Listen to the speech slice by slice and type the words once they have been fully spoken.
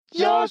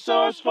your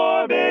source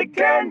for Big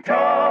Ten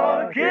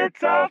talk.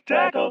 It's Off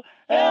Tackle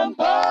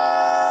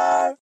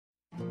Empire.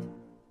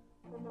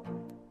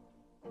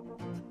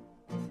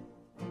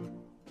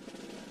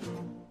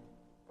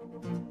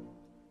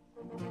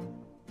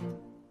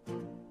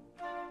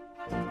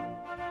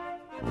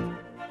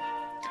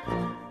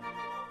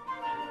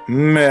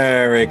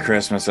 Merry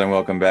Christmas and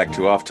welcome back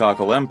to Off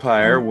Tackle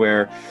Empire,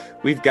 where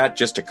we've got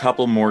just a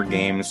couple more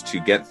games to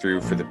get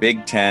through for the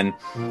Big Ten,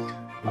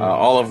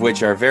 all of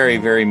which are very,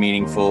 very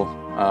meaningful,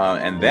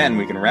 and then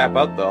we can wrap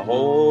up the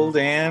whole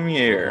damn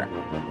year.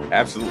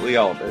 Absolutely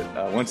all of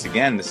it. Once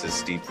again, this is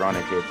Steve Braun,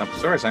 aka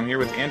Thumpasaurus. I'm here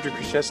with Andrew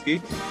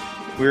Krzyzewski.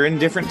 We're in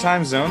different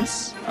time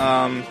zones.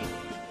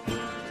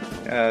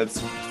 It's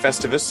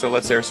Festivus, so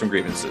let's air some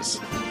grievances.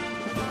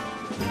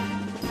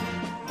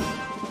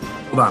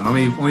 Hold on,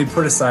 let me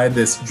put aside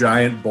this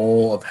giant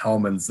bowl of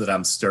Hellmann's that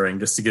I'm stirring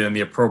just to get in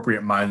the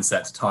appropriate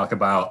mindset to talk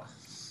about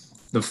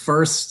the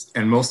first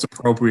and most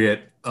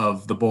appropriate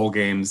of the bowl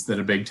games that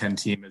a Big Ten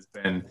team has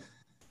been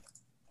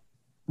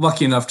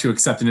lucky enough to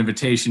accept an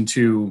invitation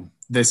to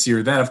this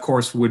year. That, of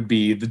course, would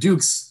be the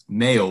Duke's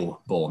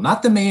Mayo Bowl,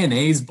 not the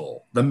Mayonnaise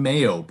Bowl, the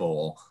Mayo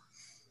Bowl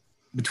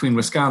between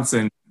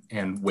Wisconsin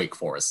and Wake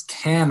Forest.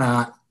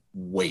 Cannot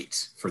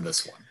wait for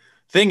this one.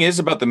 Thing is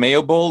about the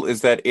Mayo Bowl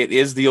is that it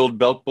is the old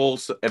Belk Bowl,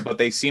 but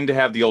they seem to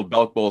have the old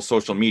Belk Bowl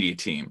social media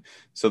team.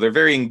 So they're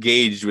very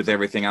engaged with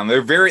everything on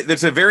there.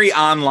 It's a very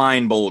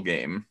online bowl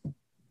game.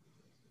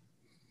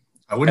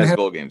 I wouldn't as have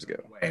bowl games go.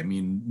 I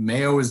mean,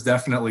 Mayo is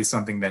definitely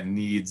something that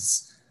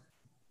needs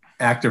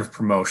active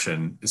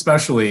promotion,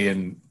 especially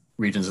in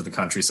regions of the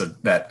country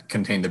that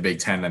contain the Big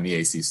Ten and the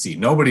ACC.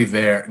 Nobody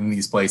there in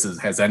these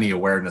places has any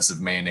awareness of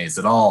mayonnaise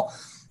at all.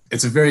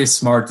 It's a very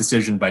smart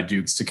decision by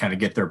Dukes to kind of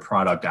get their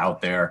product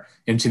out there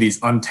into these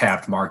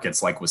untapped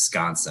markets like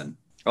Wisconsin.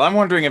 Well, I'm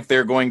wondering if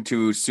they're going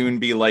to soon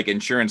be like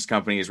insurance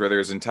companies where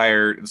there's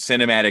entire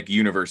cinematic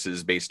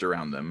universes based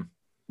around them.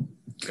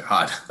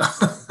 God.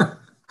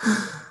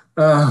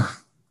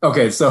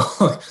 Okay,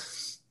 so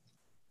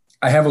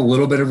I have a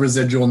little bit of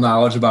residual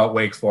knowledge about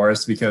Wake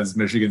Forest because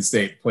Michigan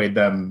State played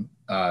them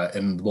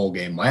in the bowl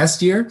game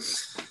last year.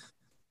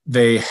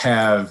 They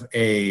have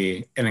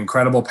an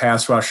incredible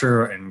pass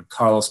rusher in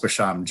Carlos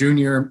Basham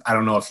Jr. I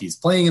don't know if he's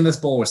playing in this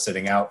bowl or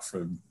sitting out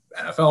for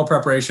NFL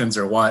preparations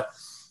or what.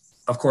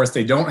 Of course,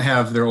 they don't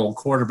have their old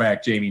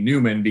quarterback, Jamie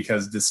Newman,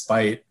 because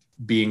despite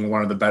being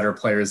one of the better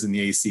players in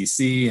the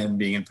ACC and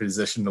being in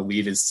position to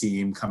lead his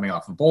team coming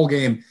off a bowl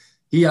game,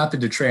 he opted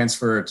to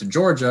transfer to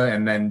Georgia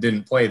and then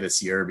didn't play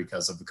this year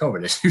because of the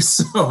COVID issues.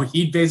 So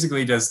he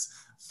basically just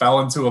fell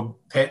into a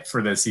pit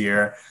for this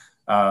year.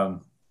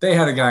 They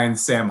had a guy in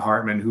Sam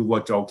Hartman who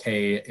looked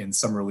okay in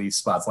some relief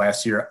spots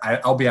last year.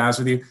 I'll be honest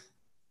with you,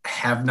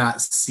 have not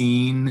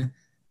seen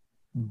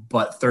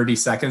but 30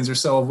 seconds or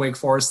so of Wake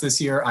Forest this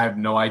year. I have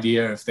no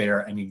idea if they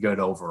are any good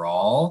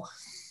overall.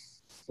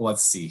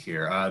 Let's see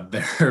here.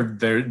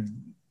 Their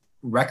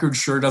record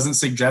sure doesn't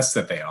suggest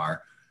that they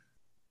are.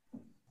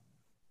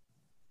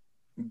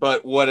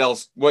 But what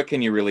else? What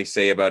can you really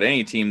say about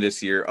any team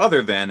this year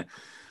other than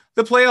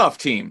the playoff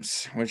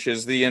teams, which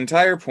is the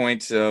entire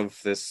point of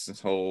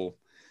this whole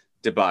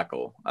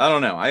debacle? I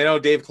don't know. I know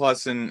Dave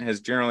Clawson has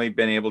generally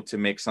been able to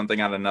make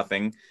something out of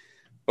nothing,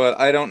 but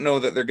I don't know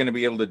that they're going to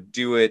be able to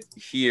do it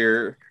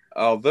here.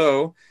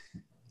 Although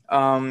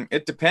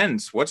it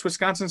depends. What's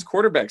Wisconsin's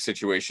quarterback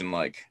situation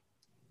like?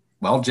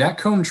 Well, Jack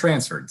Cohn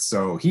transferred,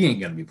 so he ain't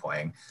going to be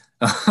playing.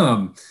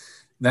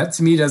 That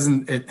to me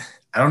doesn't it.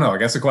 I don't know. I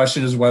guess the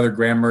question is whether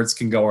Graham Mertz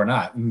can go or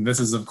not. And this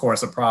is, of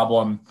course, a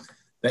problem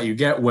that you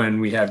get when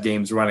we have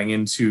games running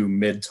into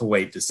mid to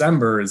late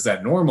December, is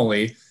that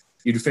normally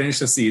you'd finish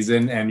the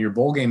season and your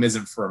bowl game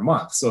isn't for a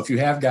month. So if you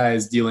have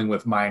guys dealing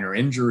with minor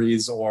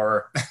injuries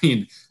or,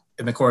 in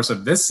the course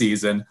of this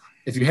season,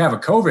 if you have a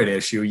COVID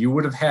issue, you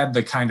would have had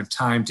the kind of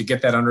time to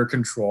get that under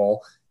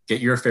control,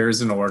 get your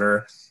affairs in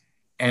order,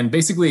 and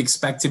basically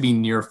expect to be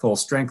near full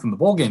strength when the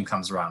bowl game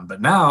comes around. But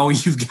now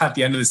you've got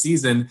the end of the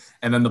season,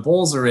 and then the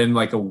bowls are in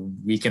like a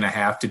week and a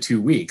half to 2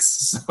 weeks.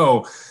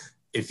 So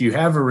if you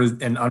have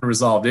an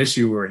unresolved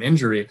issue or an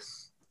injury,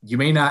 you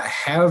may not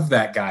have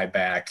that guy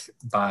back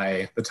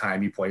by the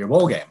time you play your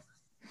bowl game.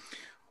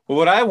 Well,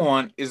 what I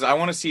want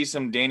to see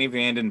some Danny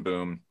Vanden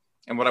Boom.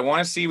 And what I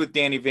want to see with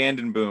Danny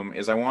Vanden Boom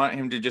is I want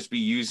him to just be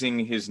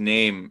using his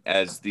name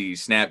as the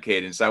snap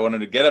cadence. I want him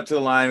to get up to the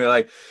line and be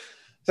like,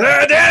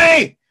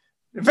 Danny!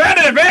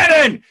 Vanden,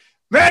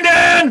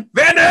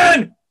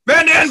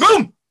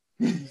 boom.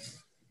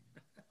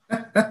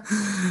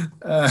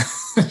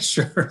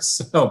 Sure.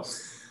 So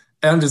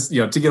I'm just,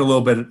 to get a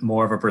little bit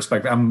more of a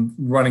perspective, I'm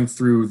running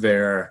through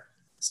their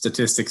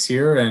statistics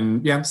here.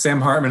 And yeah, Sam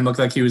Hartman looked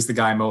like he was the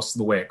guy most of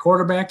the way at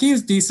quarterback. He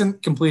was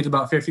decent, completed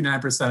about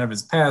 59% of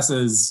his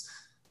passes,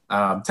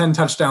 10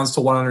 touchdowns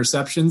to 1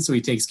 interception. So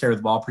he takes care of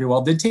the ball pretty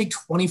well. Did take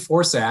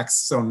 24 sacks,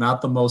 so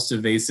not the most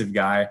evasive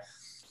guy.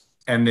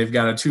 And they've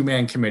got a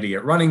 2-man committee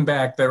at running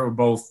back that were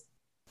both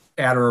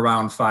at or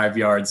around 5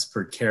 yards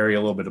per carry, a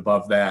little bit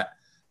above that.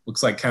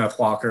 Looks like Kenneth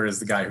Walker is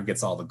the guy who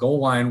gets all the goal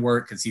line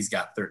work because he's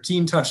got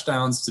 13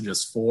 touchdowns to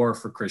just 4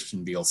 for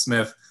Christian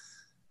Beal-Smith.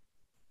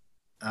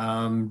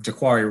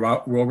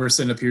 Jaquari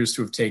Roberson appears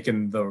to have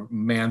taken the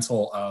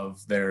mantle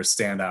of their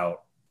standout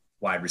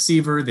wide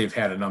receiver. They've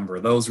had a number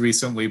of those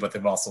recently, but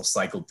they've also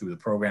cycled through the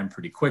program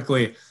pretty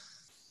quickly.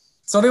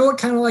 So they look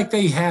kind of like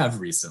they have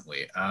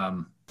recently.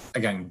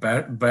 Again,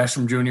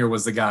 Basham Jr.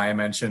 was the guy I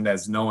mentioned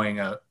as knowing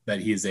that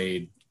he's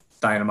a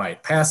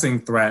dynamite passing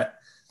threat.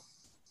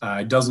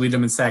 Does lead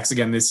them in sacks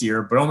again this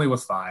year, but only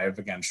with 5.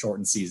 Again,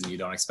 shortened season. You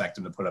don't expect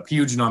him to put up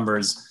huge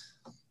numbers.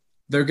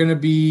 They're going to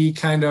be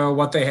kind of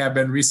what they have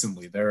been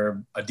recently.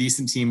 They're a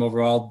decent team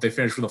overall. They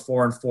finished with a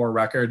 4-4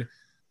 record.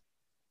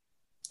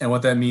 And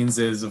what that means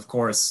is, of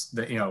course,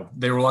 that,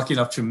 they were lucky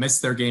enough to miss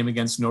their game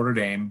against Notre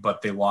Dame,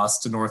 but they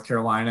lost to North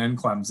Carolina and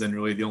Clemson,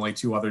 really the only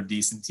 2 other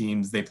decent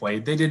teams they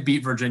played. They did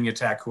beat Virginia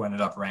Tech, who ended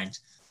up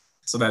ranked.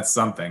 So that's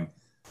something.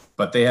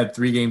 But they had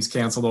 3 games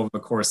canceled over the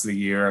course of the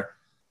year.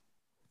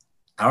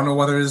 I don't know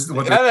whether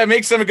that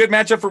makes them a good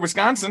matchup for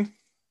Wisconsin.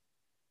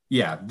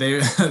 Yeah.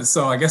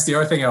 So I guess the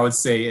other thing I would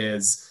say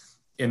is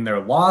in their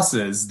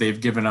losses, they've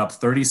given up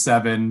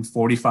 37,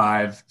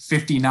 45,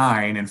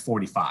 59, and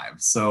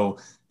 45. So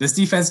this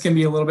defense can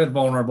be a little bit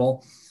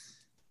vulnerable.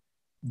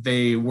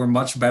 They were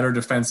much better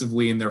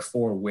defensively in their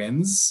 4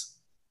 wins.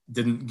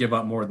 Didn't give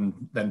up more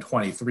than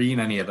 23 in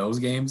any of those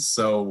games.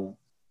 So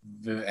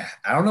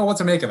I don't know what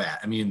to make of that.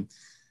 I mean,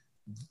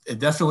 it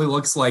definitely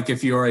looks like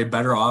if you're a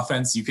better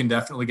offense, you can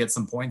definitely get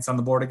some points on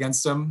the board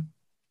against them.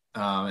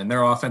 And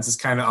their offense is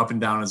kind of up and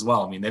down as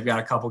well. I mean, they've got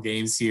a couple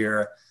games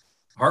here.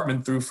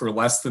 Hartman threw for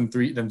less than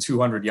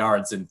 200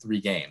 yards in 3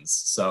 games.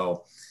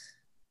 So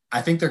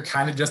I think they're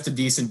kind of just a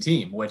decent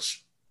team,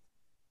 which,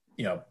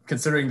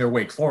 considering they're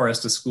Wake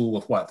Forest, a school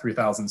with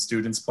 3,000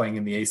 students playing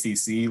in the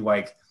ACC,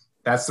 like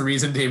that's the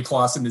reason Dave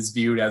Clawson is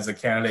viewed as a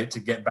candidate to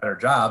get better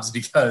jobs,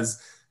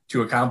 because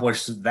to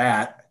accomplish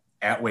that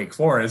at Wake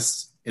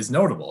Forest is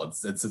notable.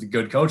 It's a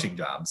good coaching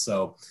job.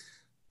 So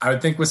I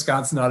would think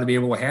Wisconsin ought to be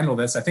able to handle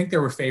this. I think they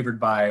were favored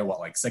by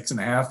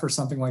 6.5 or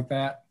something like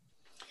that.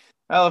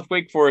 Well, if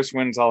Wake Forest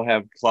wins, I'll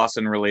have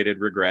Clawson related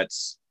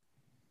regrets.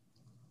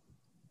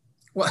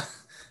 Well,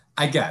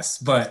 I guess,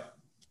 but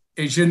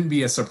it shouldn't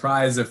be a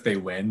surprise if they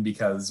win,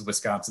 because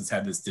Wisconsin's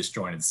had this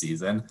disjointed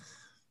season.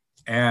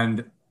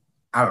 And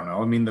I don't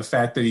know. I mean, the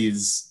fact that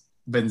he's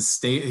been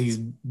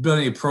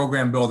a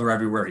program builder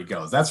everywhere he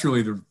goes. That's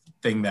really the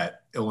thing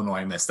that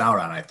Illinois missed out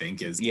on, I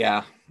think, is he's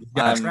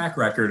got a track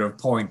record of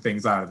pulling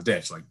things out of the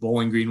ditch. Like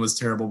Bowling Green was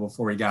terrible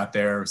before he got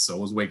there. So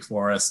was Wake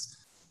Forest.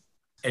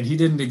 And he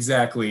didn't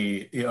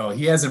exactly,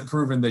 he hasn't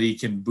proven that he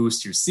can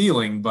boost your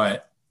ceiling,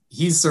 but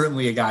he's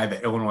certainly a guy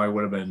that Illinois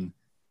would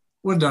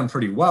have done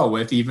pretty well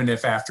with, even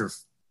if after,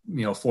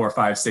 4,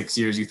 5, 6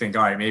 years, you think,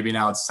 all right, maybe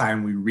now it's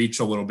time we reach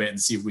a little bit and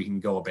see if we can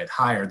go a bit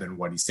higher than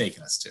what he's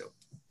taken us to.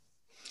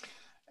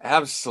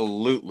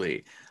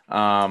 Absolutely.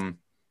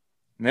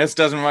 This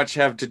doesn't much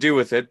have to do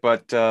with it,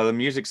 but the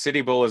Music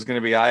City Bowl is going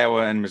to be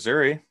Iowa and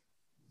Missouri.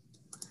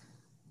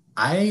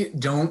 I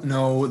don't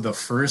know the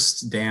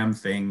first damn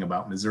thing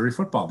about Missouri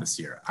football this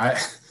year. Well,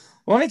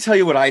 let me tell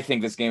you what I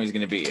think this game is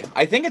going to be.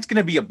 I think it's going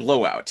to be a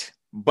blowout,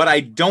 but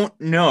I don't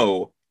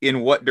know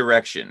in what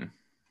direction.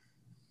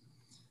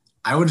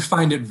 I would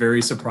find it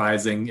very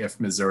surprising if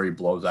Missouri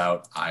blows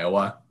out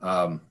Iowa.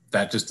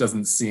 That just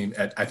doesn't seem.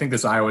 I think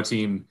this Iowa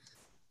team,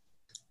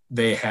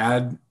 they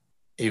had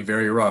a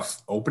very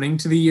rough opening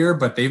to the year,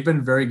 but they've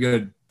been very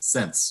good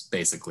since,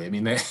 basically. I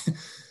mean,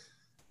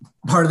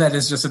 part of that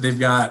is just that they've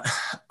got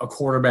a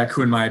quarterback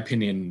who, in my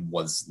opinion,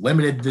 was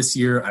limited this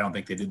year. I don't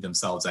think they did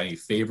themselves any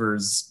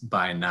favors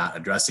by not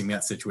addressing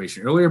that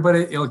situation earlier,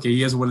 but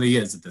he is what he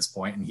is at this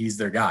point, and he's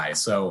their guy.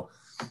 So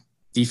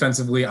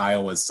defensively,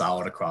 Iowa is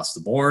solid across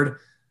the board.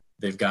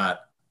 They've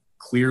got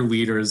clear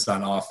leaders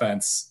on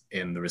offense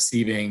in the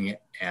receiving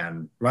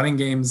and running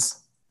games,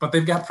 but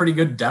they've got pretty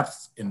good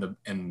depth in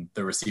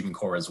the receiving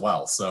core as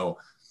well. So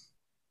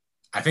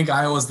I think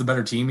Iowa's the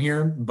better team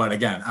here, but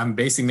again, I'm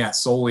basing that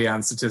solely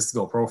on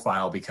statistical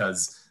profile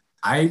because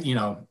I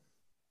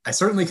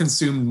certainly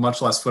consumed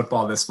much less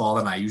football this fall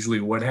than I usually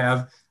would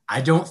have.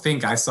 I don't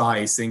think I saw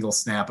a single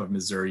snap of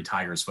Missouri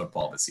Tigers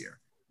football this year.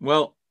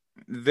 Well,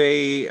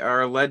 they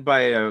are led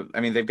by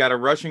they've got a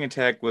rushing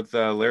attack with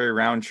Larry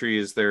Roundtree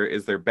is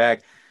their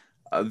back.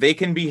 They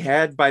can be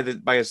had by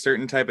a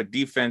certain type of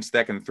defense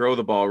that can throw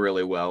the ball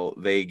really well.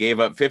 They gave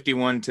up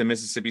 51 to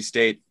Mississippi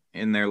State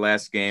in their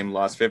last game,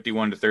 lost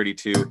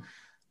 51-32,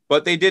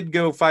 but they did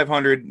go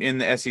 500 in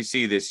the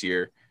SEC this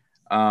year.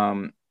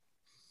 I'm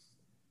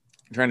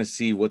trying to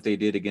see what they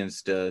did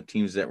against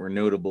teams that were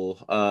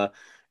notable.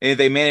 And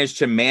they managed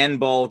to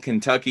man-ball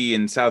Kentucky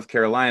and South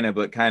Carolina,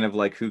 but kind of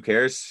like, who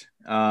cares?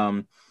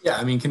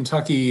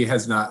 Kentucky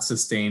has not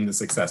sustained the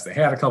success they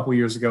had a couple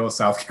years ago.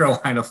 South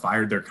Carolina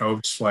fired their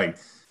coach. Like,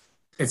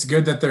 it's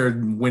good that they're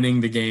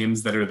winning the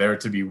games that are there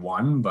to be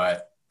won,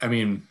 but I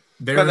mean,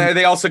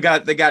 they also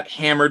got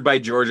hammered by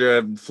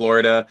Georgia,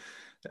 Florida.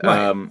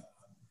 Right.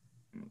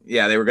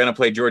 They were going to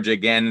play Georgia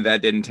again.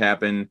 That didn't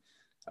happen.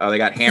 They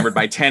got hammered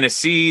by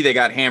Tennessee. They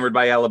got hammered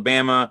by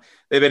Alabama.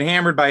 They've been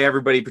hammered by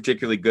everybody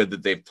particularly good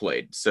that they've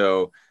played.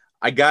 So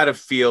I got to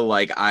feel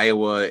like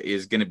Iowa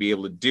is going to be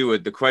able to do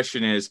it. The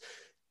question is,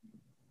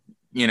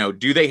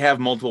 do they have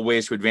multiple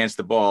ways to advance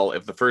the ball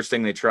if the first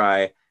thing they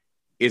try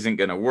isn't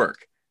going to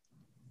work?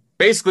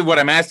 Basically, what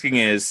I'm asking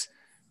is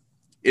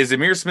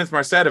Ihmir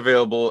Smith-Marsette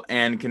available,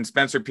 and can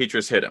Spencer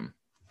Petras hit him?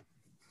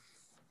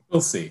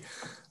 We'll see.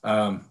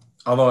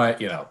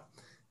 Although,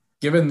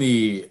 given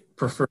the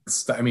preferred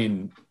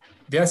the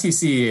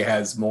SEC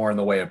has more in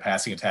the way of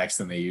passing attacks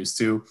than they used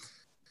to.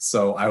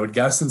 So I would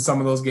guess in some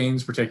of those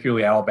games,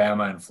 particularly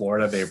Alabama and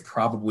Florida, they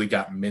probably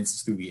got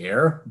minced through the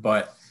air.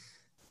 But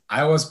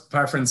Iowa's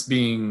preference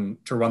being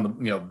to run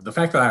the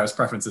fact that Iowa's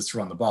preference is to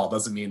run the ball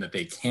doesn't mean that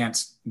they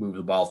can't move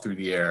the ball through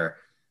the air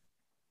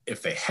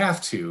if they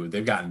have to.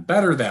 They've gotten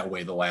better that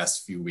way the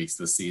last few weeks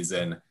this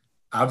season.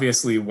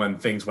 Obviously, when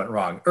things went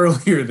wrong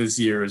earlier this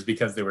year is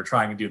because they were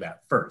trying to do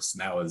that first.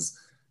 And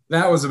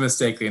that was a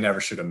mistake they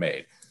never should have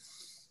made.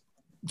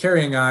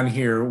 Carrying on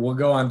here, we'll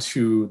go on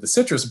to the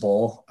Citrus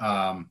Bowl,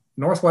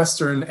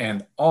 Northwestern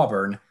and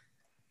Auburn.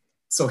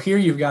 So here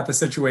you've got the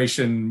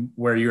situation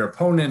where your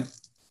opponent,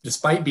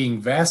 despite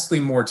being vastly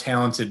more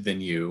talented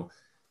than you,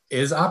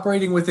 is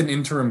operating with an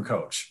interim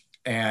coach.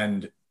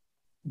 And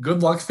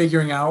good luck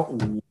figuring out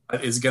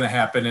what is going to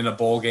happen in a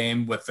bowl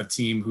game with a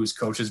team whose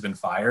coach has been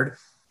fired.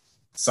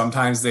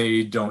 Sometimes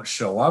they don't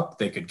show up.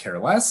 They could care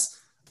less.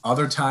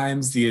 Other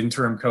times the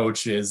interim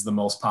coach is the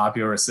most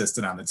popular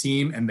assistant on the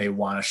team and they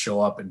want to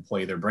show up and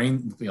play their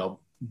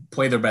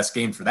best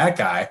game for that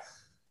guy.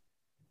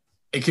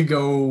 It could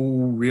go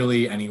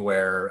really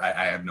anywhere.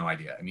 I have no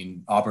idea.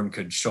 Auburn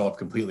could show up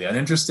completely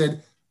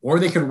uninterested, or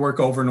they could work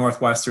over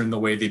Northwestern the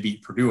way they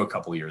beat Purdue a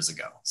couple years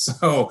ago.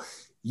 So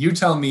you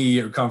tell me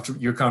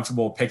you're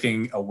comfortable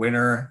picking a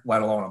winner,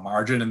 let alone a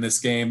margin in this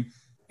game.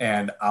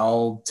 And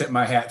I'll tip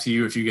my hat to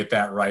you if you get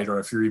that right,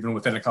 or if you're even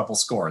within a couple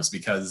scores,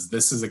 because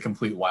this is a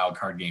complete wild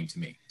card game to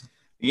me.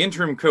 The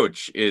interim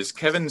coach is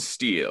Kevin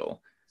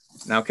Steele.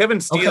 Now, Kevin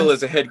Steele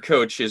as a head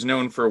coach is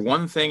known for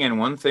one thing and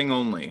one thing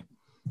only.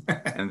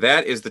 And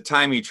that is the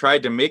time he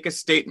tried to make a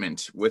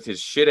statement with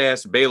his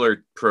shit-ass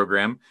Baylor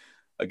program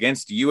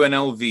against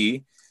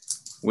UNLV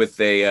with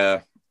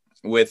a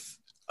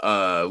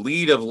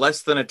lead of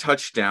less than a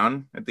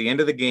touchdown. At the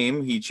end of the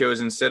game, he chose,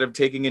 instead of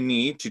taking a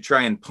knee, to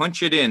try and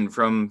punch it in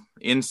from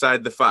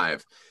inside the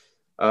 5.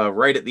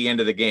 Right at the end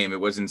of the game, it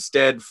was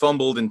instead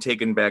fumbled and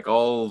taken back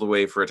all the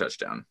way for a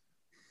touchdown.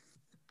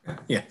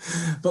 Yeah,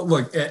 but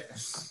look, that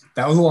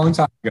was a long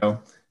time ago.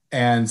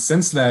 And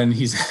since then,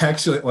 he's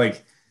actually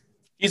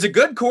he's a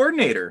good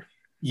coordinator.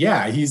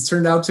 Yeah, he's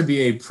turned out to be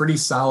a pretty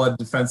solid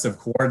defensive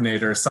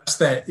coordinator, such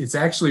that it's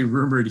actually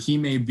rumored he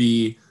may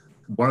be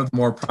one of the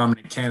more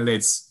prominent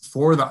candidates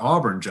for the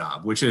Auburn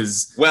job, which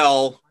is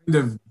kind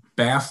of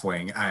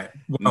baffling.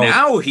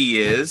 Now he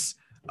is.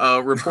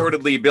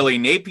 Reportedly, Billy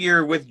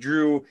Napier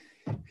withdrew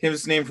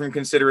his name from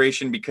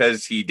consideration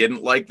because he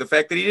didn't like the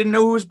fact that he didn't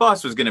know who his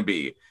boss was going to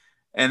be.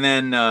 And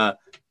then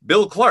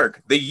Bill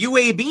Clark, the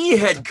UAB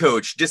head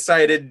coach,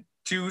 decided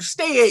to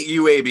stay at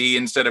UAB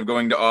instead of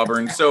going to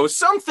Auburn. So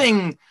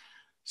something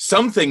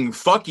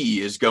fucky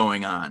is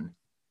going on.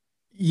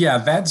 Yeah,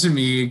 that to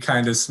me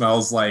kind of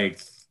smells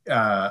like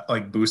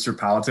booster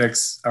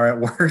politics are at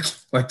work.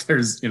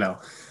 There's,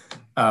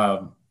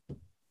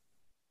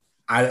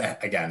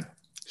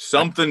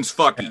 something's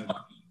fucky.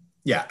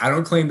 Yeah, I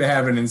don't claim to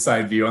have an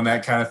inside view on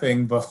that kind of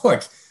thing, but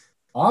look,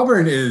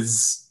 Auburn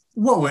is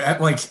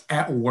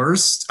at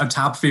worst a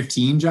top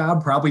 15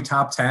 job, probably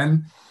top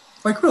 10.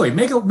 Really,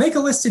 make a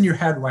list in your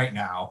head right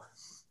now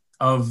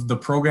of the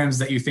programs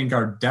that you think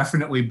are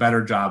definitely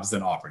better jobs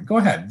than Auburn. Go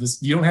ahead.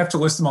 You don't have to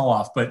list them all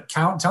off, but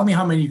tell me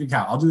how many you can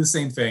count. I'll do the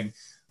same thing.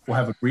 We'll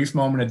have a brief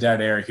moment of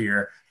dead air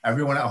here.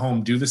 Everyone at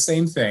home, do the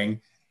same thing.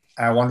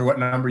 I wonder what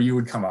number you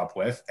would come up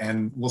with,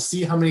 and we'll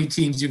see how many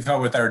teams you come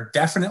up with that are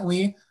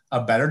definitely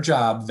a better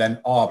job than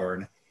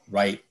Auburn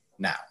right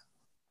now.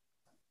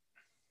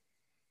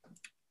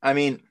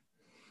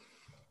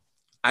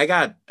 I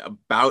got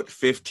about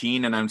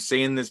 15, and I'm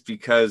saying this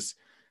because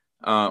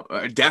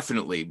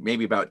definitely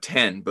maybe about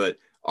 10, but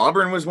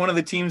Auburn was one of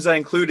the teams I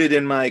included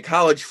in my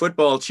college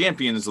football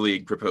Champions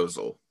League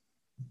proposal.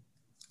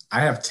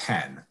 I have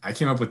 10. I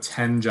came up with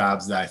 10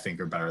 jobs that I think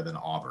are better than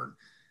Auburn.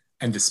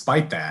 And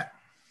despite that,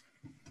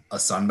 a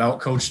Sun Belt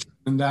coach turned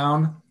them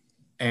down.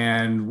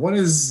 And what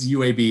is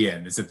UAB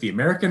in? Is it the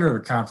American or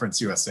the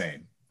Conference USA?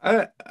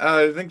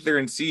 I think they're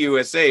in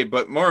CUSA,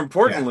 but more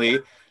importantly,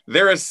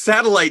 they're a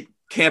satellite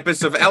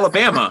campus of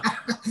Alabama.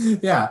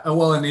 Yeah.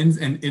 Well, an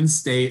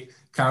in-state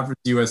Conference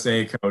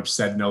USA coach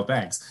said no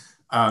thanks.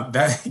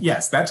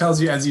 That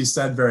tells you, as you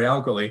said very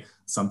eloquently,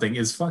 something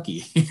is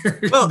fucky.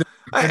 Well,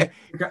 I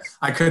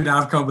could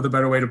not have come up with a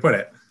better way to put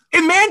it.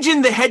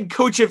 Imagine the head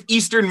coach of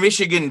Eastern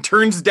Michigan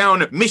turns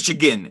down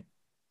Michigan.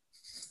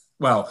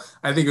 Well,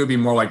 I think it would be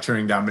more like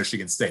turning down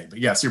Michigan State. But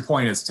yes, your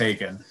point is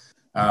taken.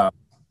 But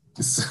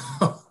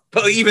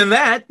even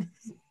that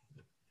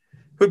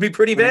would be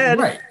pretty bad.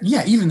 Right.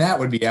 Yeah, even that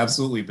would be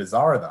absolutely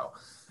bizarre, though.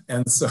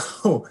 And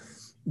so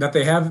that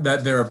they have,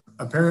 that they're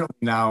apparently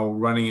now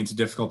running into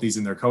difficulties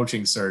in their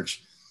coaching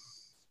search.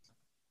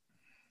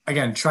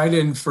 Again, try to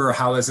infer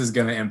how this is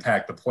going to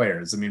impact the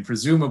players. I mean,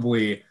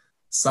 presumably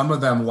some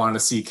of them want to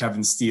see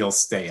Kevin Steele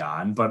stay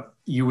on, but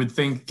you would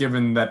think,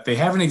 given that they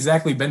haven't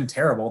exactly been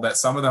terrible, that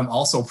some of them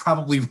also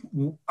probably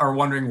are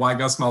wondering why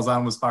Gus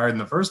Malzahn was fired in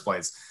the first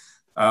place.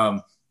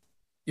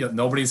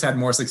 Nobody's had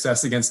more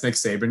success against Nick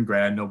Saban.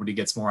 Granted, nobody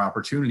gets more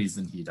opportunities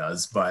than he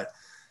does, but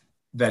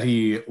that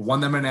he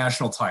won them a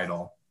national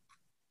title,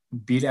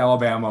 beat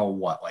Alabama,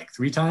 like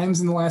 3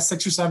 times in the last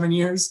 6 or 7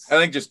 years? I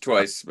think just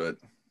twice, but...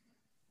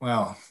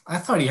 Well, I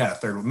thought he had a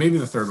third one. Maybe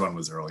the third one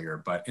was earlier,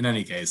 but in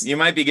any case... You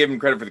might be giving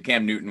credit for the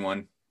Cam Newton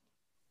one,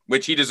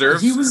 which he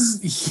deserves. He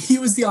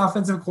was the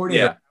offensive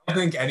coordinator. Yeah. I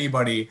don't think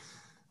anybody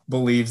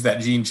believes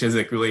that Gene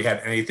Chizik really had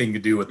anything to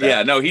do with that.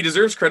 Yeah, no, he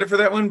deserves credit for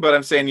that one, but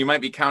I'm saying you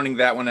might be counting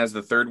that one as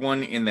the third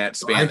one in that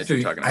span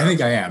you're talking about. I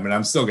think I am, and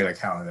I'm still going to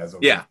count it as a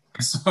win. Yeah.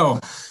 So,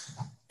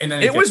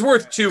 it was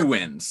worth 2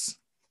 wins.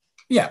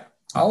 Yeah,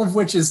 all of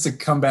which is to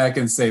come back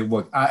and say,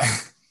 look,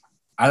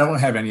 I don't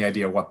have any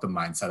idea what the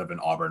mindset of an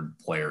Auburn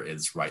player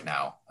is right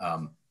now.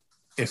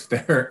 If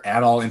they're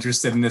at all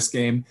interested in this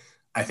game,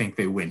 I think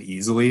they win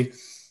easily.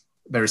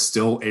 There's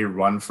still a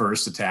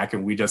run-first attack,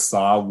 and we just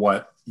saw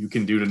what you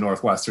can do to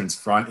Northwestern's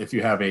front if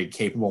you have a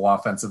capable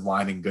offensive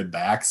line and good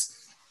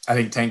backs. I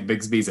think Tank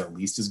Bigsby's at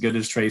least as good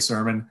as Trey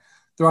Sermon.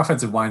 Their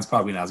offensive line's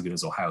probably not as good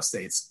as Ohio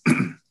State's.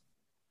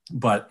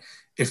 But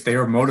if they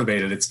are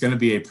motivated, it's going to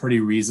be a pretty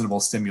reasonable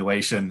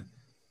stimulation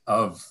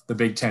of the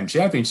Big Ten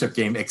championship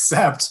game,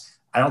 except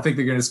I don't think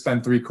they're going to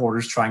spend 3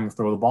 quarters trying to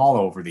throw the ball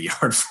over the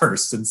yard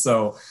first. And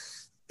so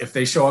if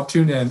they show up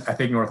tuned in, I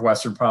think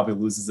Northwestern probably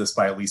loses this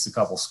by at least a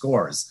couple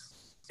scores.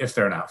 If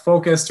they're not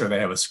focused or they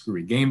have a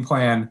screwy game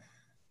plan,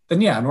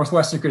 then yeah,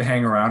 Northwestern could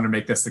hang around and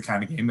make this the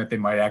kind of game that they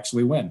might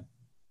actually win.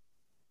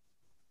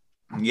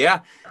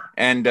 Yeah.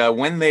 And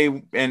when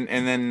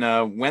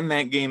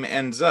that game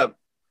ends up,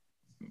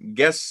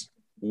 guess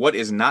what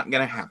is not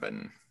going to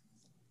happen?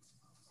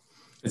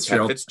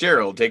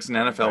 Fitzgerald takes an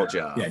NFL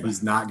job. Yeah,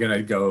 he's not going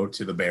to go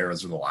to the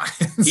Bears or the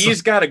Lions.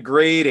 He's got a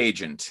great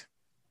agent.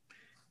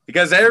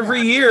 Because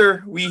every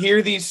year we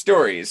hear these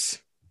stories.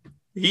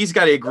 He's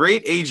got a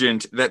great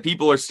agent that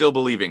people are still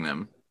believing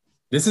them.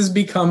 This has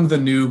become the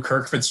new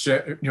Kirk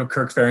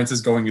Ferentz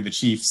is going to the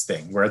Chiefs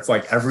thing, where it's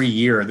like every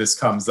year this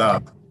comes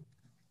up.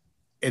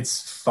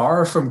 It's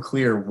far from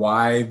clear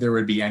why there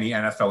would be any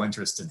NFL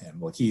interest in him.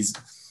 Like he's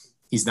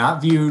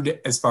not viewed,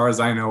 as far as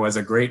I know, as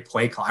a great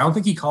play call. I don't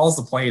think he calls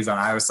the plays on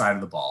either side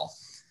of the ball.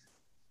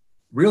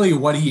 Really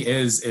what he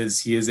is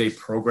he is a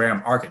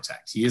program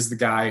architect. He is the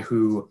guy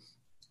who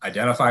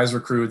identifies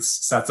recruits,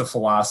 sets a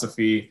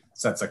philosophy,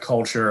 sets a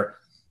culture.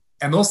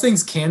 And those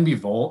things can be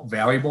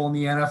valuable in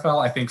the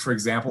NFL. I think, for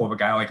example, of a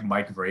guy like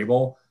Mike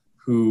Vrabel,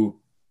 who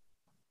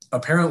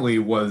apparently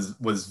was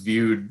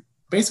viewed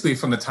basically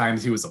from the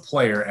times he was a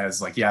player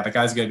as like, yeah, the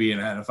guy's going to be an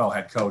NFL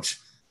head coach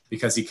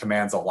because he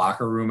commands a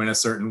locker room in a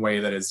certain way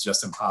that is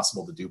just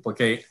impossible to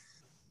duplicate.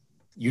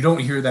 You don't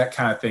hear that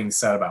kind of thing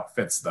said about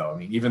Fitz, though. I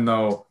mean, even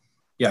though,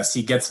 yes,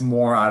 he gets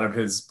more out of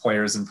his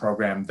players and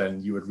program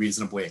than you would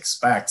reasonably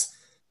expect,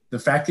 the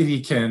fact that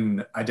he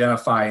can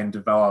identify and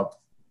develop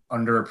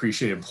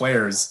underappreciated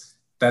players,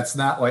 that's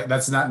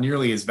not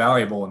nearly as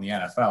valuable in the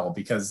NFL,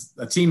 because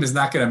a team is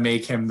not going to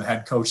make him the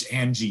head coach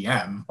and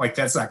GM. Like,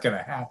 that's not going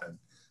to happen.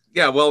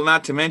 Yeah, well,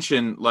 not to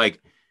mention,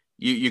 like,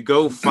 you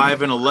go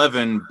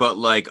 5-11, but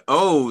like,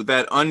 oh,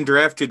 that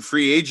undrafted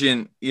free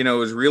agent,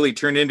 is really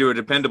turned into a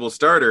dependable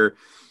starter.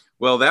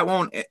 Well, that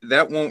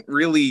won't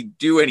really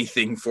do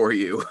anything for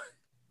you.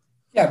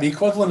 Yeah, the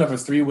equivalent of a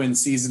 3-win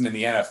season in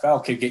the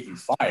NFL could get you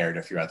fired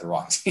if you're at the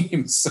wrong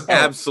team. So.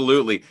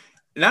 Absolutely.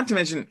 Not to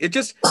mention, it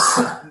just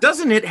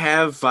doesn't it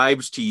have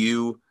vibes to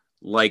you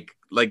like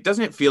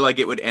doesn't it feel like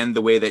it would end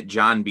the way that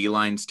John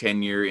Beilein's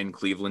tenure in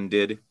Cleveland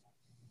did?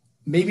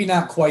 Maybe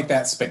not quite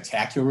that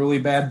spectacularly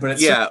bad, but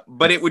it's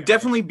but it would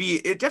definitely be.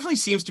 It definitely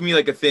seems to me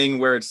like a thing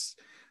where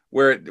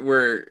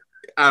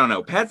I don't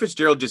know. Pat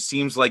Fitzgerald just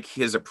seems like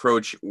his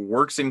approach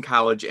works in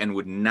college and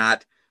would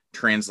not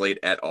translate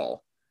at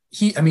all.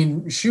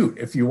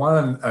 If you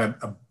want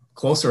a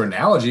closer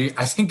analogy,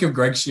 I think of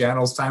Greg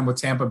Schiano's time with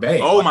Tampa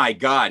Bay. Oh my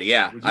God,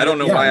 yeah. I don't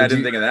know why I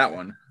didn't think of that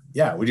one.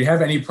 Yeah, would you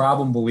have any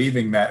problem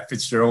believing that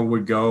Fitzgerald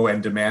would go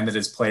and demand that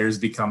his players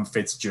become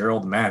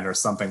Fitzgerald men or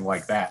something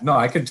like that? No,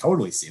 I could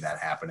totally see that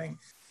happening.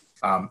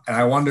 And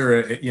I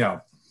wonder,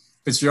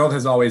 Fitzgerald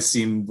has always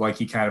seemed like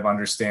he kind of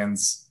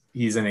understands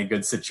he's in a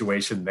good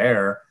situation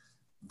there.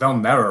 They'll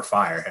never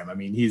fire him. I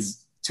mean,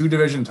 he's 2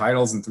 division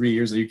titles in 3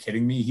 years. Are you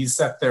kidding me? He's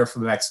set there for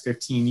the next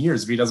 15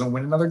 years if he doesn't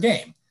win another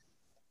game.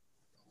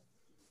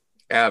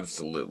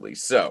 Absolutely.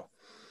 So,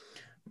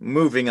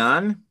 moving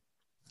on.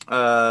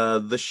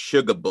 The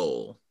Sugar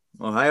Bowl,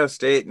 Ohio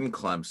State and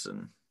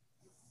Clemson.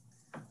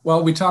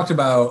 Well, we talked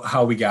about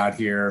how we got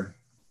here,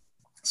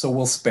 so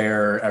we'll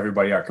spare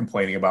everybody our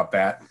complaining about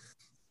that.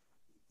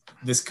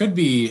 This could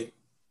be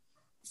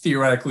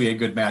theoretically a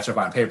good matchup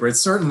on paper. It's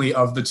certainly,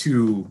 of the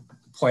 2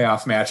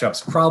 playoff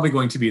matchups, probably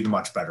going to be the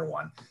much better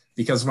one,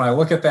 because when I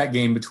look at that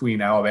game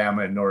between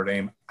Alabama and Notre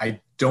Dame,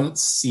 I don't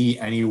see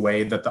any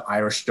way that the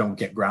Irish don't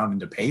get ground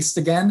into pace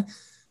again.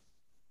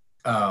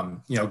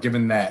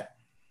 Given that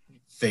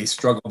they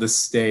struggled to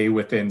stay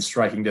within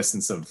striking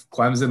distance of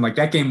Clemson, like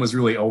that game was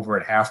really over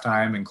at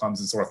halftime and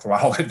Clemson sort of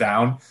throttled it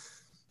down.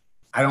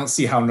 I don't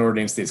see how Notre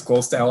Dame stays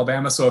close to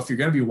Alabama. So if you're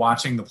going to be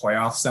watching the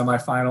playoff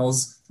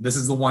semifinals, this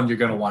is the one you're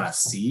going to want to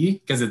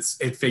see because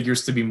it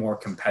figures to be more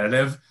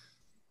competitive.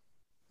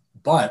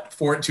 But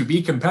for it to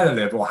be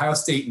competitive, Ohio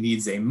State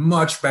needs a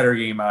much better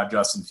game out of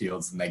Justin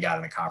Fields than they got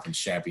in a conference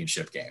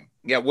championship game.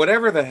 Yeah,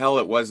 whatever the hell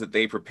it was that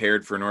they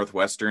prepared for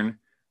Northwestern,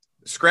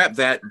 scrap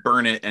that,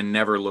 burn it, and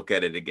never look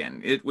at it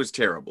again. It was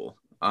terrible.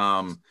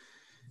 I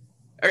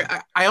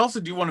also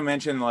do want to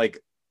mention, like,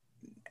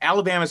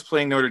 Alabama's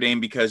playing Notre Dame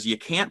because you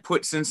can't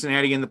put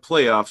Cincinnati in the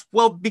playoffs.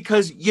 Well,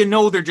 because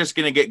they're just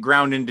going to get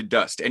ground into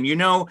dust. And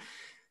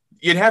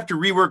you'd have to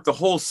rework the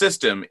whole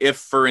system if,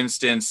 for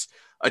instance,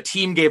 a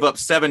team gave up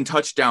 7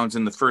 touchdowns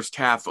in the first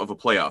half of a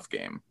playoff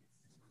game.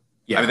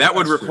 Yeah, I mean, that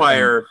would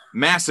require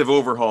massive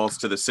overhauls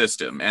to the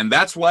system. And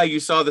that's why you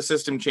saw the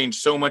system change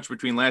so much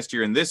between last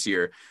year and this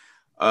year.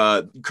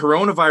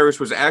 Coronavirus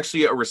was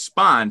actually a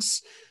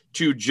response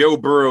to Joe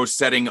Burrow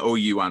setting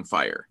OU on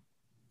fire.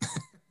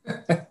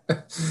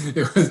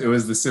 It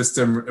was the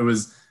system. It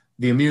was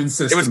the immune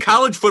system. It was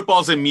college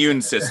football's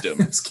immune system.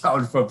 It's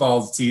college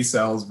football's T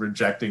cells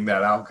rejecting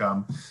that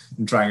outcome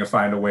and trying to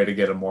find a way to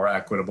get it more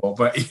equitable.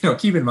 But,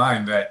 keep in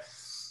mind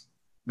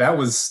that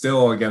was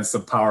still against the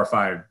Power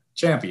 5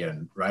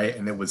 champion, right?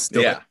 And it was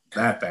still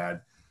that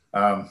bad.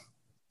 I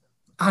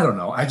don't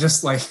know. I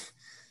just like...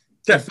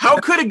 How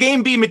could a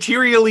game be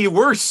materially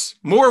worse,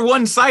 more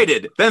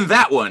one-sided than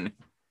that one?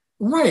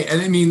 Right.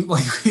 And I mean,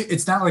 like,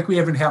 it's not like we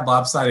haven't had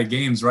lopsided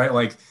games, right?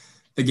 Like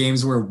the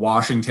games where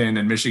Washington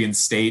and Michigan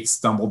State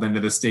stumbled into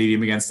the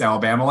stadium against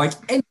Alabama. Like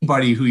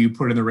anybody who you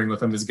put in the ring with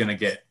them is going to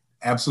get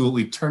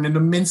absolutely turned into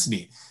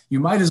mincemeat. You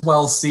might as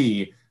well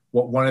see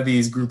what one of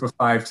these group of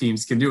 5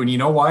 teams can do. And you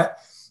know what?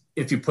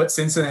 If you put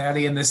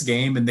Cincinnati in this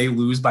game and they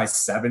lose by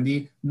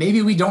 70,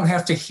 maybe we don't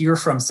have to hear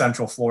from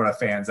Central Florida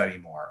fans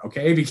anymore,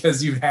 okay?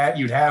 Because you'd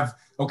have,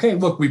 okay,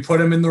 look, we put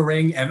them in the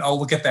ring and, oh,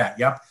 look at that.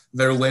 Yep,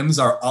 their limbs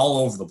are all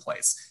over the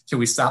place. Can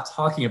we stop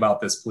talking about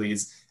this,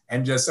 please?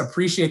 And just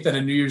appreciate that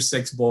a New Year's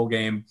Six bowl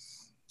game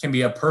can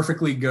be a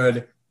perfectly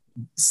good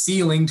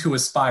ceiling to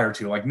aspire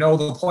to. Like, no,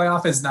 the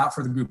playoff is not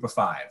for the group of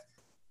 5.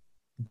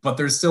 But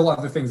there's still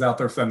other things out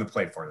there for them to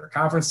play for. Their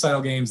conference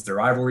title games, their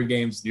rivalry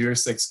games, New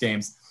Year's Six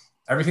games,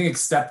 everything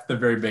except the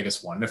very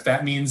biggest one. If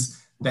that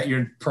means that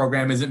your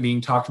program isn't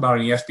being talked about on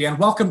ESPN,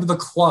 welcome to the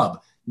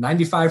club.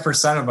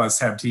 95% of us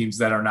have teams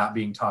that are not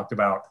being talked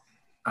about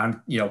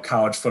on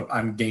college football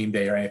on game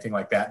day or anything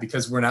like that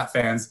because we're not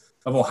fans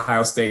of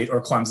Ohio State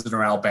or Clemson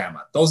or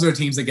Alabama. Those are the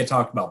teams that get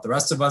talked about. The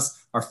rest of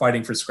us are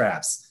fighting for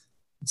scraps.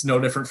 It's no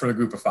different for the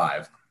group of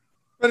 5.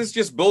 But it's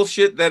just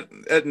bullshit that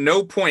at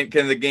no point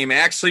can the game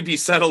actually be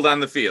settled on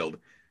the field.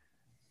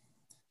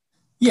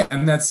 Yeah,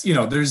 and that's,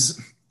 there's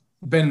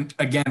been,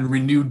 again,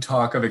 renewed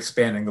talk of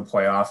expanding the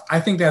playoff. I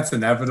think that's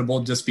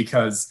inevitable just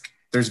because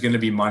there's going to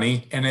be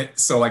money in it.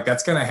 So, like,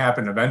 that's going to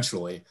happen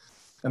eventually.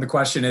 And the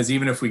question is,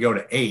 even if we go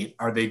to 8,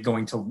 are they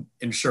going to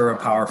ensure a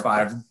Power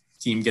 5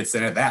 team gets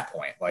in at that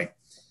point? Like,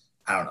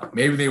 I don't know.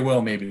 Maybe they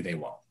will, maybe they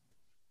won't.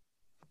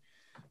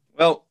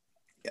 Well,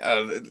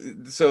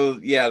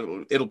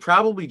 it'll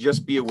probably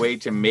just be a way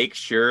to make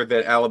sure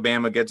that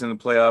Alabama gets in the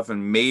playoff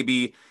and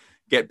maybe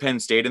get Penn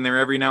State in there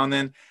every now and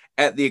then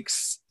at the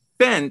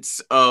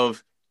expense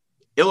of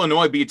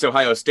Illinois beats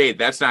Ohio State.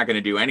 That's not going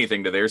to do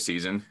anything to their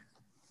season.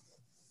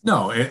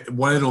 No,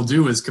 what it'll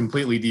do is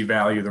completely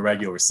devalue the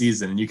regular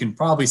season. And you can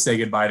probably say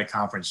goodbye to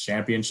conference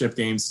championship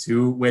games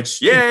too,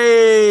 which...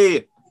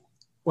 Yay!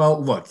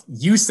 Well, look,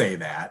 you say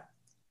that.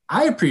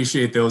 I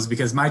appreciate those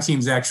because my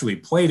team's actually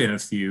played in a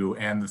few,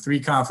 and the 3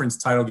 conference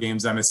title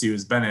games MSU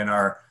has been in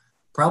are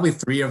probably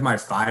 3 of my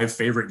 5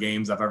 favorite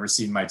games I've ever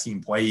seen my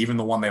team play, even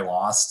the one they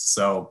lost.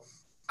 So,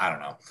 I don't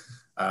know.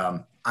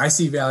 I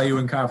see value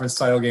in conference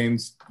title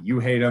games. You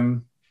hate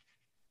them.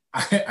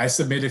 I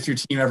submit if your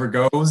team ever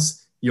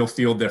goes, you'll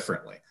feel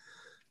differently.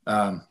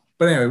 But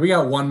anyway, we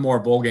got one more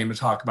bowl game to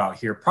talk about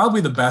here.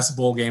 Probably the best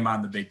bowl game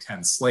on the Big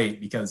Ten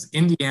slate because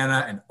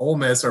Indiana and Ole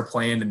Miss are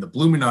playing in the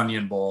Bloomin'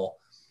 Onion Bowl,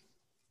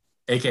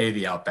 a.k.a.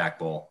 the Outback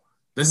Bowl.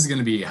 This is going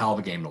to be a hell of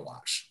a game to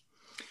watch.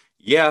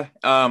 Yeah.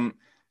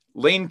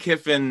 Lane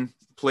Kiffin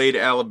played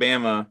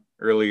Alabama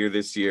earlier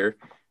this year,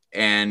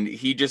 and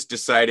he just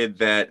decided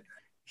that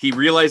he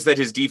realized that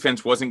his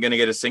defense wasn't going to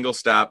get a single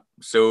stop.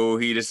 So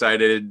he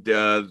decided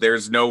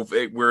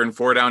we're in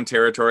 4-down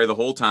territory the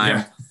whole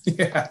time.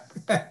 Yeah.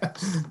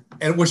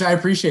 And which I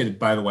appreciated,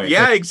 by the way.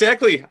 Yeah,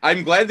 exactly.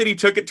 I'm glad that he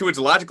took it to its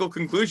logical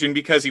conclusion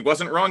because he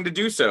wasn't wrong to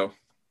do so.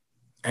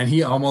 And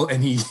he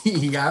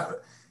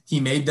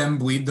made them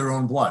bleed their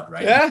own blood,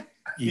 right? Yeah.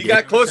 He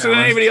got closer than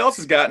anybody else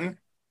has gotten.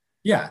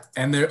 Yeah.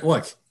 And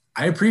look,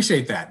 I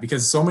appreciate that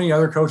because so many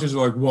other coaches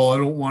are like, well, I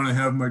don't want to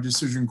have my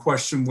decision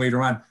questioned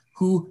later on.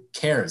 Who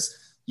cares?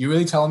 You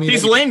really telling me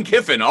he's Lane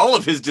Kiffin? All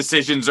of his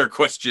decisions are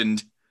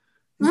questioned.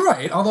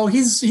 Right. Although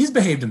he's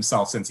behaved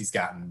himself since he's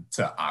gotten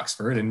to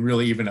Oxford and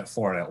really even at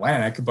Florida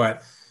Atlantic.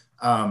 But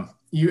are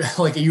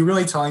you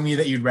really telling me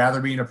that you'd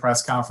rather be in a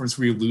press conference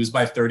where you lose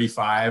by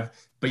 35,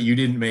 but you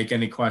didn't make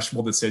any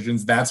questionable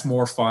decisions? That's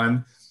more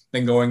fun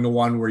than going to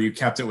one where you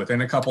kept it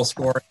within a couple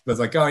scores. It was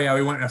like, oh yeah,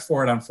 we went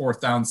for it on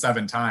 4th down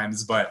 7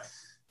 times,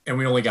 and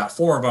we only got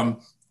 4 of them.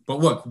 But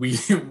look,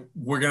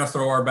 we're going to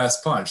throw our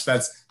best punch.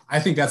 I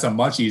think that's a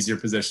much easier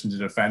position to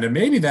defend. And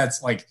maybe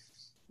that's like,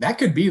 that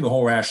could be the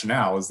whole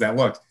rationale, is that,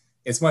 look,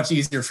 it's much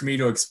easier for me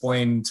to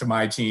explain to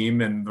my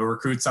team and the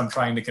recruits I'm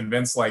trying to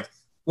convince, like,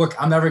 look,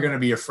 I'm never going to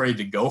be afraid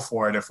to go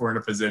for it if we're in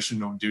a position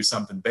to do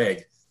something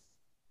big.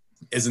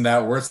 Isn't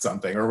that worth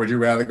something? Or would you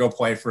rather go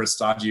play for a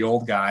stodgy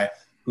old guy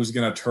who's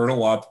going to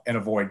turtle up and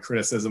avoid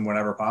criticism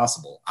whenever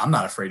possible? I'm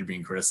not afraid of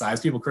being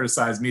criticized. People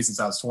criticized me since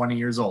I was 20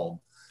 years old.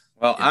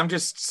 Well, I'm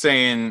just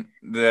saying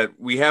that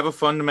we have a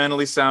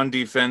fundamentally sound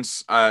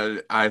defense.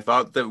 I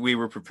thought that we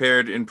were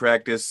prepared in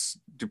practice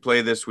to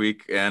play this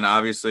week, and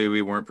obviously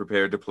we weren't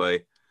prepared to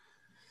play.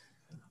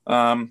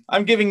 I'm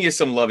giving you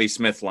some Lovie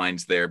Smith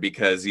lines there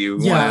because you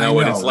want to know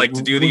what it's like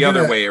to do the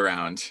other way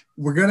around.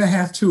 We're going to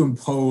have to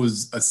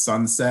impose a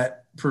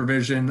sunset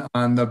provision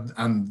on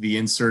the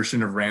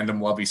insertion of random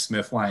Lovie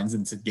Smith lines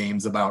into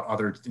games talk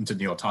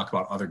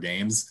about other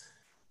games.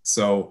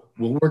 So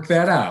we'll work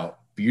that out.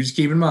 But you just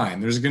keep in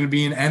mind, there's going to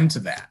be an end to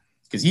that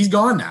because he's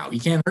gone now. He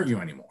can't hurt you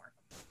anymore.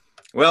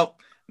 Well,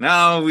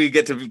 now we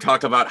get to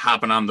talk about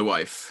hopping on the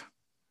wife.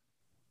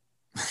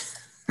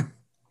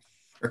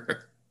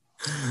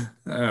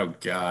 Oh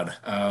God.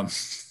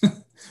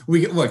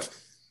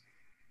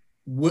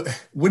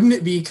 Wouldn't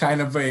it be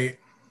kind of I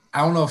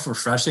don't know if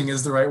refreshing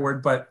is the right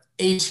word, but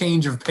a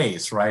change of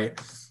pace,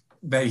 right?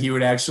 That he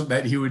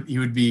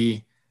would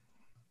be,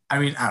 I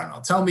mean, I don't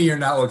know. Tell me you're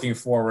not looking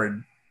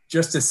forward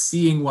just to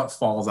seeing what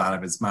falls out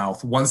of his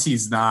mouth once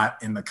he's not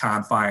in the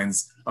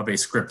confines of a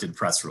scripted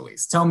press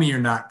release. Tell me you're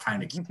not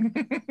kind of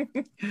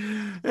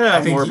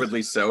yeah,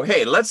 morbidly so.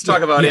 Hey, let's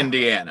talk about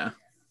Indiana.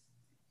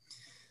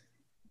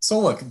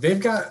 So look,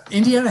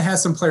 Indiana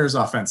has some players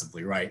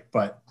offensively, right?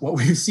 But what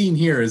we've seen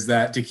here is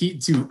that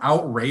to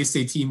outrace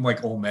a team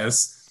like Ole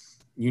Miss,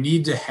 you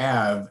need to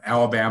have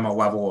Alabama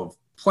level of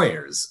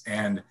players.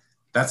 And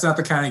that's not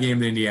the kind of game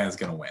that Indiana is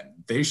going to win.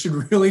 They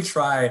should really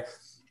try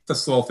to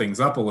slow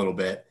things up a little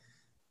bit.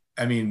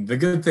 I mean, the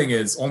good thing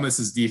is Ole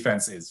Miss's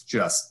defense is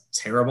just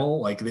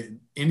terrible. Like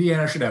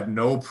Indiana should have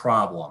no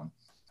problem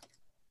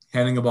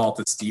handing the ball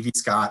to Stevie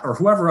Scott or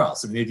whoever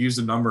else. I mean, they've used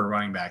a number of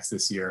running backs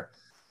this year.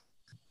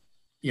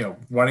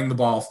 Running the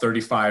ball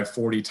 35,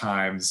 40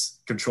 times,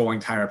 controlling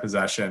time of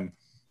possession,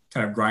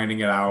 kind of grinding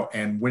it out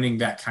and winning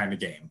that kind of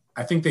game.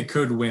 I think they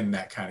could win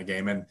that kind of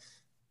game. And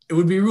it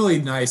would be really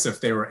nice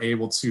if they were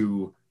able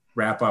to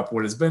wrap up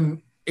what has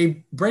been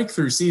a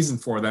breakthrough season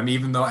for them,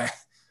 even though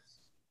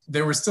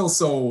they were still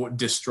so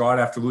distraught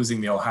after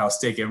losing the Ohio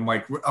State game. I'm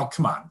like, oh,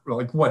 come on.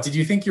 Like, what? Did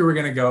you think you were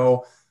going to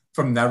go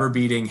from never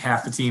beating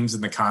half the teams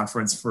in the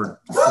conference for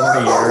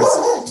 40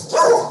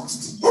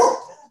 years?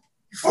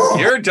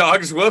 Your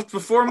dog's wolfed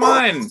before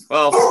mine.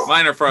 Well,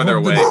 mine are farther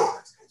away.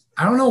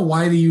 I don't know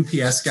why the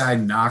UPS guy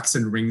knocks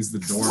and rings the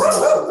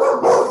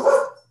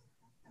doorbell.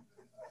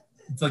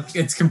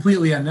 It's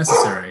completely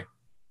unnecessary.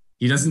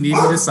 He doesn't need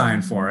me to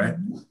sign for it.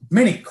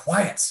 Minnie,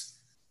 quiet.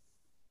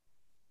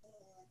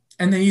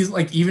 And then he's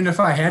like, even if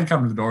I had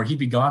come to the door, he'd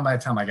be gone by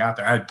the time I got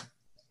there.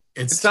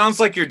 It sounds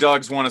like your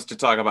dogs want us to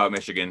talk about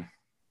Michigan.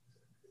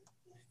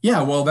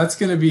 Yeah, well, that's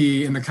going to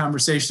be in the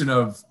conversation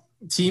of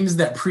teams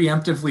that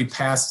preemptively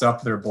passed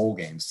up their bowl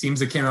games. Teams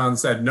that came out and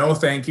said, no,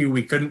 thank you.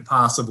 We couldn't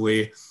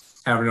possibly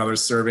have another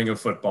serving of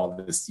football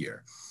this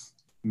year.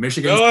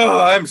 Michigan. Oh,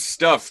 I'm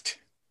stuffed.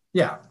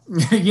 Yeah.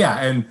 Yeah.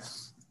 And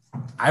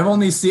I've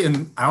only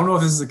seen, I don't know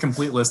if this is a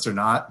complete list or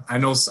not. I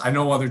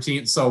know other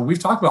teams. So we've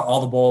talked about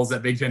all the bowls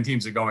that Big Ten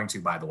teams are going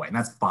to, by the way, and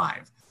that's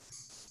 5.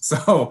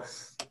 So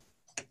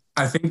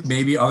I think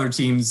maybe other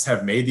teams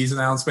have made these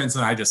announcements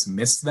and I just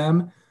missed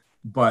them.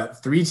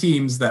 But 3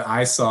 teams that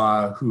I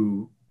saw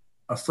who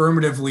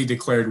affirmatively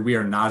declared we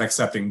are not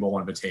accepting bowl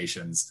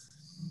invitations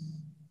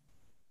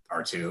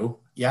are 2.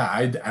 Yeah,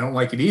 I don't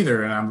like it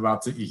either. And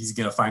he's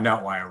going to find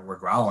out why we're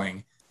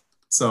growling.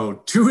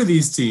 So 2 of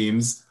these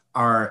teams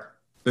are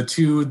the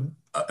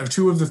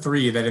two of the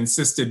 3 that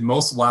insisted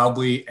most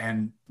loudly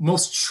and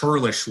most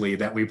churlishly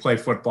that we play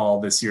football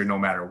this year no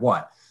matter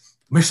what.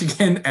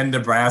 Michigan and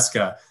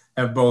Nebraska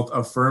have both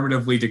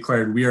affirmatively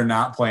declared we are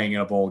not playing in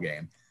a bowl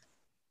game.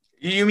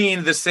 You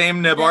mean the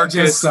same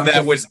Nebarcus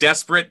that was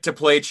desperate to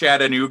play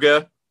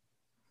Chattanooga?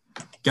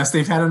 Guess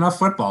they've had enough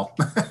football.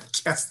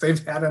 Guess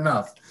they've had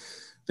enough.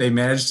 They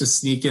managed to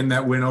sneak in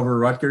that win over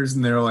Rutgers,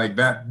 and they're like,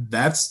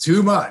 that's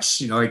too much.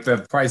 Like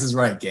the Price is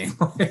Right game.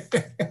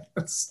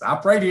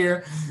 Stop right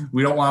here.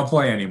 We don't want to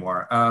play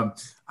anymore.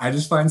 I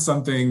just find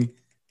something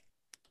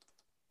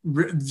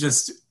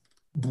just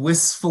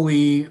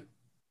blissfully,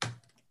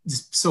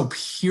 just so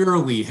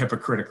purely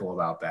hypocritical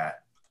about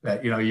that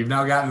you've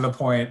now gotten to the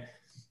point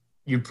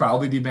you'd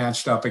probably be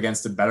matched up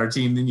against a better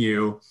team than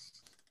you.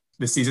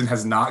 The season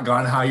has not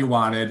gone how you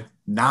wanted.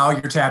 Now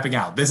you're tapping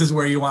out. This is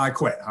where you want to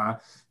quit, huh?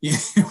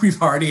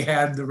 We've already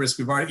had the risk.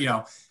 We've already,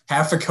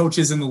 half the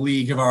coaches in the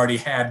league have already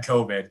had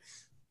COVID,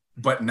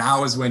 but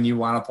now is when you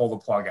want to pull the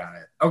plug on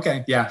it.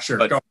 Okay, yeah, sure,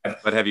 but, go ahead.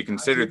 But have you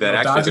considered that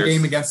actually dodge a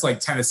game against like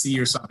Tennessee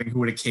or something who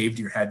would have caved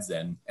your heads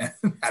in?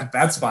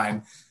 That's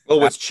fine. Well,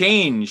 what's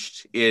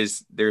changed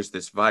is there's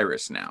this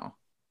virus now.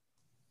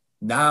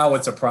 Now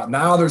it's a problem.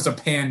 Now there's a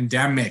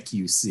pandemic,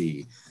 you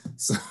see.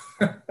 So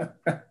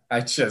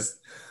I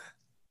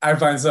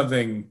find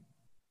something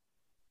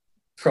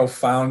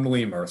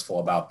profoundly mirthful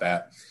about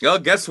that. Well,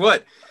 guess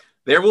what?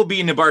 There will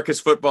be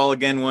Nabarcus football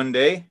again one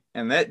day,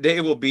 and that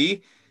day will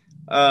be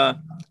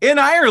in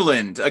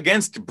Ireland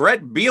against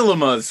Brett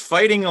Bielema's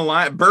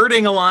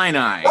Birding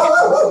Illini.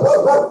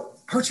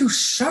 Archie,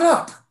 shut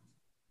up.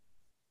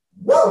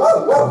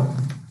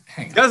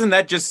 Doesn't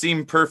that just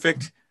seem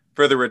perfect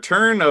for the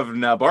return of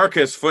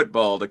Nabarcus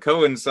football to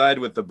coincide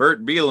with the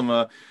Bert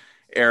Bielema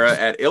era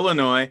at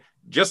Illinois,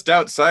 just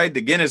outside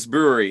the Guinness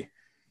Brewery?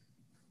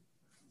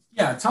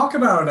 Yeah, talk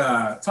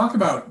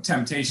about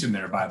temptation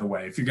there. By the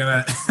way, if you're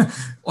gonna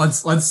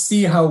let's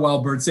see how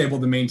well Bert's able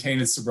to maintain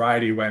his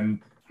sobriety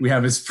when we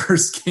have his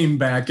first game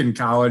back in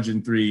college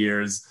in 3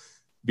 years.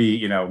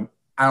 I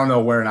don't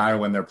know where in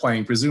Ireland they're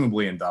playing,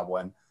 presumably in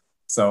Dublin.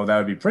 So that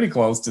would be pretty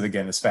close to the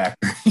Guinness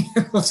factory.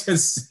 We'll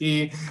just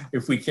see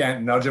if we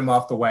can't nudge him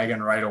off the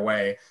wagon right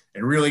away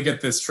and really get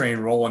this train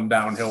rolling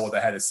downhill with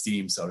a head of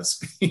steam, so to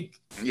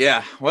speak.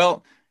 Yeah,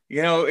 well,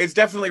 it's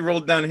definitely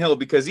rolled downhill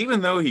because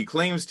even though he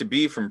claims to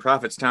be from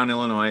Prophetstown,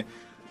 Illinois,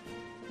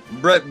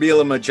 Brett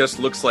Bielema just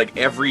looks like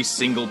every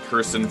single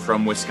person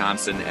from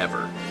Wisconsin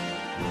ever.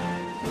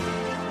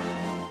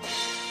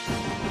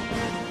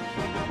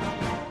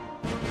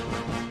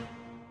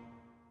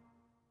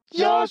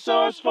 Your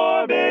source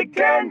for Big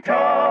Ten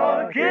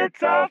talk.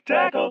 It's Off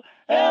Tackle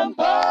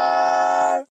Empire.